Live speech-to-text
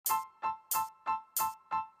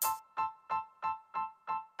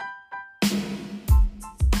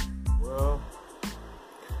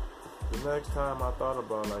the next time I thought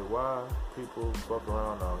about, like, why people fuck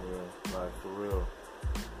around out here, like, for real.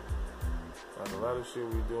 Like, a lot of shit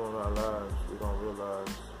we do in our lives, we don't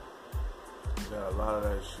realize that a lot of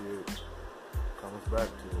that shit comes back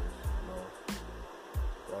to us, you know.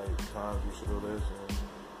 Like, times we should have listened,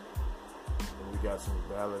 and we got some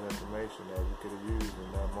valid information that we could have used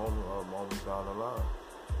in that moment or moments down the line.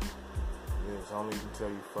 Yeah, it's only until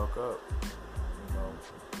you fuck up, you know,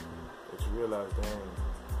 that you realize, dang,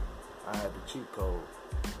 I had the cheat code.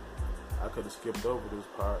 I could have skipped over this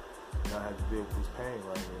part, and I had to deal with this pain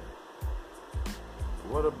right here.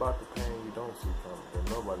 What about the pain you don't see coming, that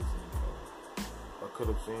nobody seen coming, or could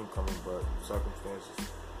have seen coming, but circumstances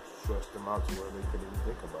stressed them out to where they couldn't even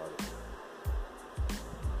think about it?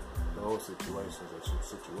 Those situations are some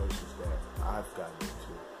situations that I've gotten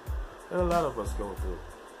into, and a lot of us go through.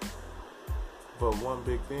 But one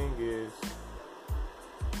big thing is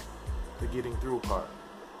the getting through part,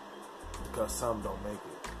 because some don't make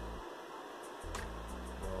it.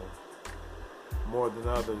 You know, more than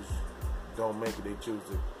others don't make it. They choose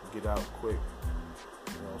to get out quick.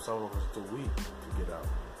 You know, some of us are too weak to get out.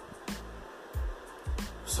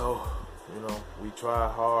 So, you know, we try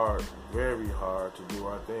hard, very hard, to do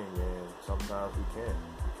our thing, and sometimes we can't,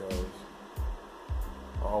 because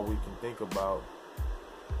all we can think about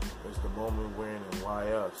is the moment we're in, and why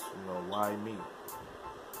us? You know, why me?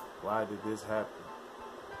 Why did this happen?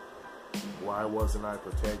 Why wasn't I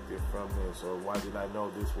protected from this? Or why did I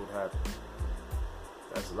know this would happen?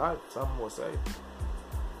 That's life, some will say.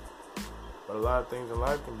 But a lot of things in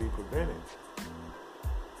life can be prevented.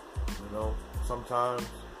 You know, sometimes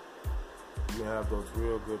you have those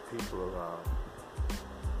real good people around.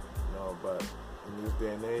 You know, but in this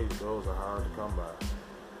day and age, those are hard to come by.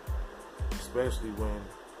 Especially when,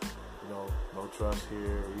 you know, no trust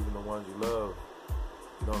here, or even the ones you love,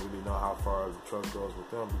 you don't really know how far the trust goes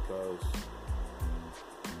with them, because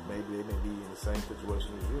maybe they may be in the same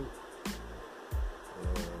situation as you.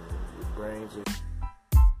 And your brains are